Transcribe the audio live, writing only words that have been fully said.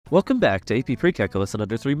Welcome back to AP Precalculus in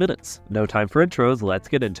under 3 minutes. No time for intros, let's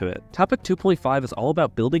get into it. Topic 2.5 is all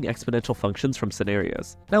about building exponential functions from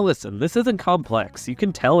scenarios. Now listen, this isn't complex. You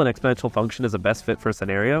can tell an exponential function is a best fit for a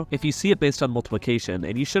scenario if you see it based on multiplication,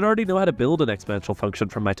 and you should already know how to build an exponential function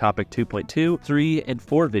from my topic 2.2, 3, and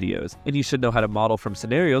 4 videos, and you should know how to model from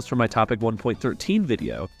scenarios from my topic 1.13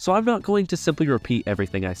 video, so I'm not going to simply repeat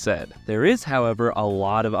everything I said. There is, however, a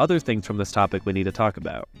lot of other things from this topic we need to talk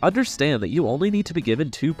about. Understand that you only need to be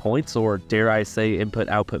given 2 points, or dare I say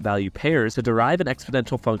input-output value pairs, to derive an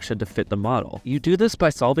exponential function to fit the model. You do this by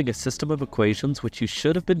solving a system of equations which you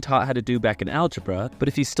should have been taught how to do back in algebra, but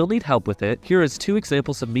if you still need help with it, here is 2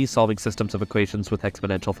 examples of me solving systems of equations with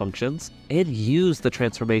exponential functions, and use the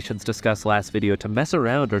transformations discussed last video to mess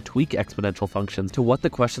around or tweak exponential functions to what the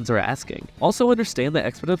questions are asking. Also understand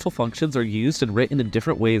that exponential functions are used and written in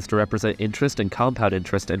different ways to represent interest and compound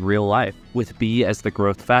interest in real life, with b as the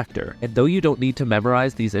growth factor. And though you don't need to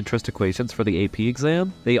memorize these interest equations for the AP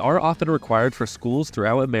exam, they are often required for schools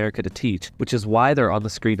throughout America to teach, which is why they're on the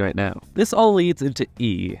screen right now. This all leads into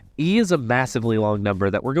e. E is a massively long number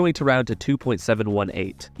that we're going to round to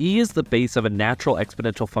 2.718. E is the base of a natural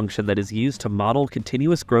exponential function that is used to model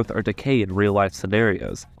continuous growth or decay in real-life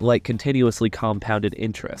scenarios, like continuously compounded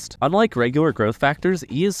interest. Unlike regular growth factors,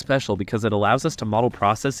 E is special because it allows us to model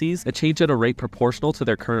processes that change at a rate proportional to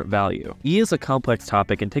their current value. E is a complex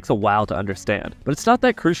topic and takes a while to understand, but it's not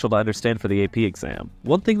that crucial to understand for the AP exam.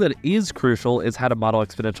 One thing that is crucial is how to model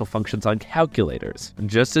exponential functions on calculators.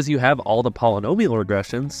 Just as you have all the polynomial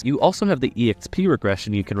regressions, you also have the EXP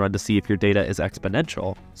regression you can run to see if your data is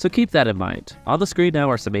exponential, so keep that in mind. On the screen now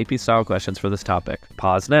are some AP style questions for this topic.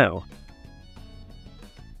 Pause now.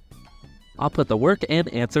 I'll put the work and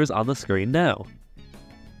answers on the screen now.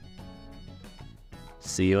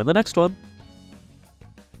 See you in the next one.